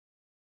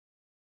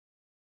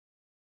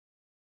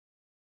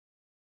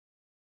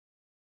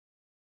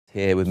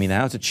Here with me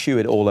now to chew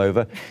it all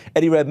over.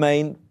 Eddie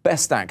Redmayne,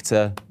 Best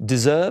Actor,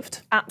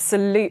 deserved?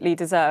 Absolutely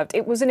deserved.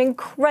 It was an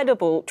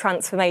incredible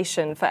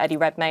transformation for Eddie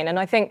Redmayne, and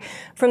I think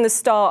from the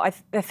start,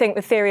 I think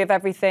The Theory of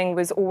Everything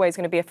was always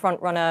going to be a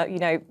front runner. You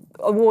know,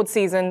 award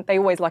season, they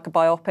always like a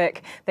biopic.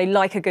 They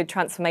like a good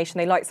transformation.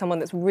 They like someone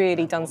that's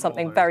really done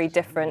something very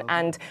different,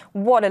 and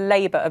what a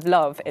labour of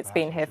love it's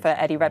been here for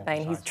Eddie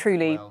Redmayne. He's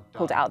truly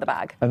pulled it out of the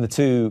bag. And the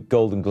two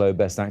Golden Globe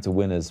Best Actor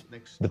winners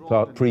the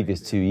previous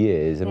 2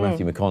 years,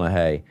 Matthew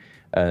McConaughey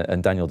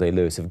and Daniel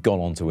Day-Lewis, have gone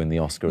on to win the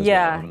Oscar as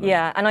well.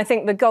 Yeah, and I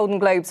think the Golden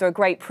Globes are a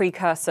great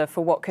precursor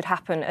for what could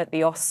happen at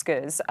the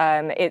Oscars.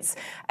 It's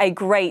a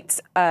great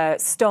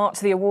start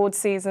to the award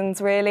seasons,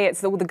 really.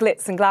 It's all the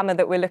glitz and glamour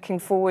that we're looking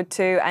forward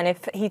to, and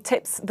if he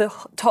tips the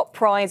top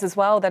prize as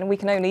well, then we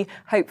can only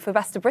hope for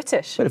Best of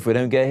British. But if we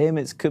don't get him,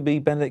 it could be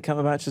Benedict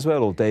Cumberbatch as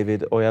well, or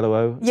David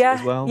Oyelowo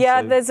as well.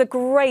 Yeah, so there's a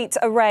great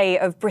array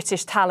of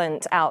British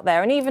talent out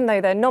there, and even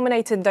though they're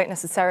nominated and don't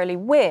necessarily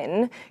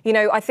win, you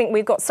know, I think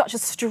we've got such a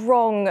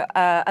strong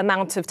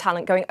amount of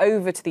talent going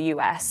over to the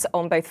US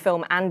on both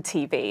film and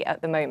TV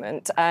at the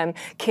moment.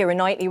 Keira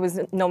Knightley was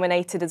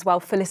nominated as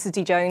well,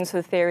 Felicity Jones for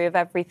The Theory of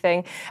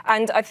Everything,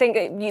 and I think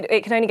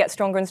it can only get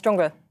stronger and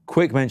stronger.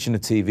 Quick mention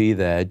of TV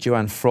there,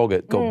 Joanne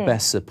Froggatt got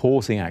Best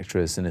Supporting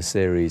Actress in a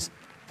series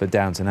for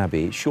Downton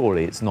Abbey.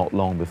 Surely it's not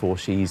long before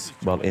she's,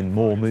 well, in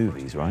more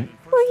movies, right?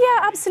 Well,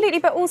 yeah, absolutely,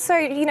 but also,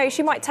 you know,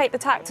 she might take the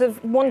tact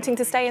of wanting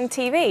to stay in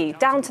TV.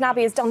 Downton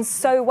Abbey has done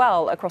so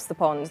well across the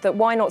pond that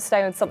why not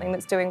stay with something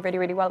that's doing really,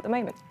 really well at the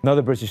moment?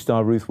 Another British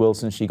star, Ruth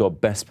Wilson, she got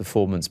Best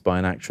Performance by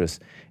an Actress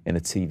in a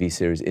TV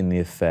series in The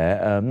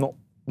Affair. Not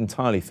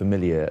entirely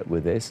familiar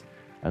with this.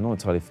 I'm not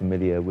entirely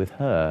familiar with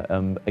her.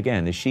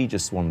 Again, is she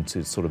just one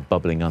to sort of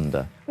bubbling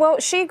under? Well,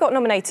 she got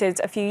nominated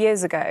a few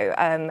years ago,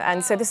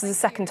 and so this is the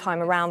second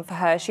time around for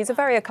her. She's a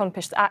very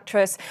accomplished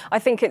actress. I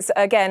think it's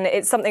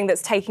something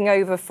that's taking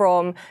over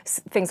from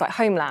things like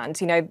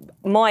Homeland. You know,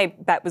 my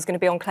bet was going to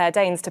be on Claire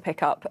Danes to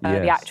pick up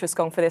the actress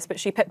gone for this, but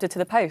she pipped her to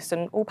the post,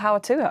 and all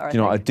power to her. You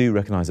know, I do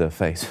recognise her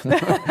face.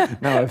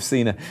 Now I've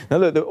seen her. Now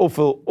look, the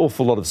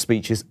awful lot of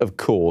speeches, of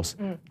course.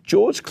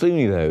 George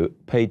Clooney, though,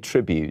 paid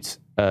tribute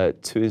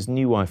to his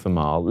new wife,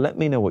 Amal. Let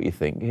me know what you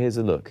think. Here's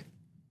a look.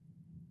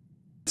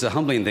 It's a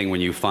humbling thing when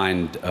you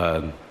find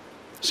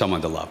someone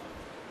to love.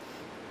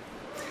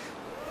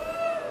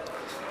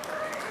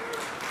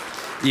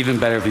 Even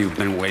better if you've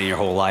been waiting your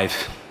whole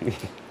life.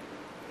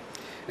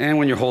 And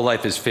when your whole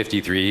life is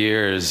 53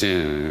 years,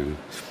 cue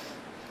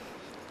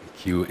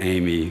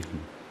Amy,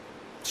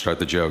 start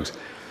the jokes.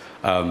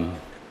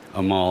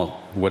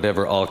 Amal,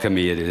 whatever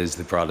alchemy it is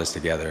that brought us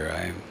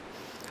together,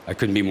 I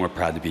couldn't be more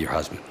proud to be your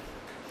husband.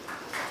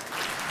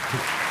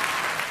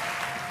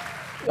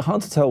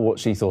 Hard to tell what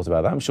she thought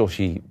about that. I'm sure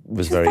she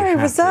was very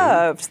happy.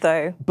 Reserved,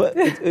 though. But,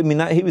 I mean,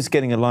 he was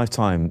getting a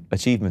Lifetime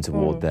Achievement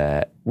Award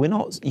there. We're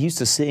not used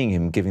to seeing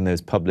him giving those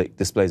public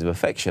displays of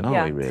affection,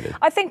 are we, really?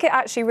 I think it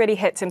actually really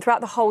hits him. Throughout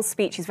the whole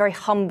speech, he's very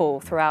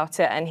humble throughout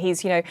it, and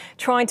he's, you know,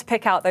 trying to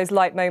pick out those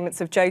light moments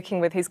of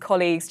joking with his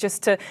colleagues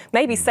just to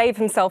maybe save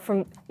himself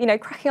from, you know,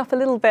 cracking up a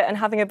little bit and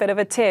having a bit of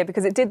a tear,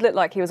 because it did look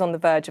like he was on the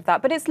verge of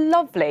that. But it's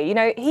lovely. You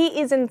know, he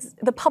is in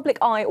the public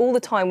eye all the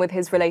time with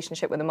his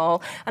relationship with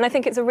Amal, and I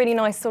think it's a really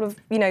nice sort of,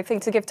 you know, thing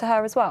to give to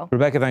her as well.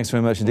 Rebecca, thanks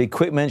very much indeed.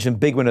 Quick mention,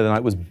 big winner of the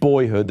night was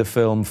Boyhood, the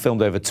film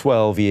filmed over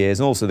 12 years,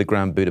 and also the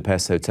Grand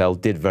Budapest Hotel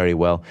did very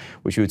well,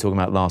 which we were talking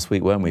about last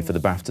week, weren't we, for the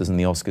BAFTAs and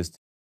the Oscars.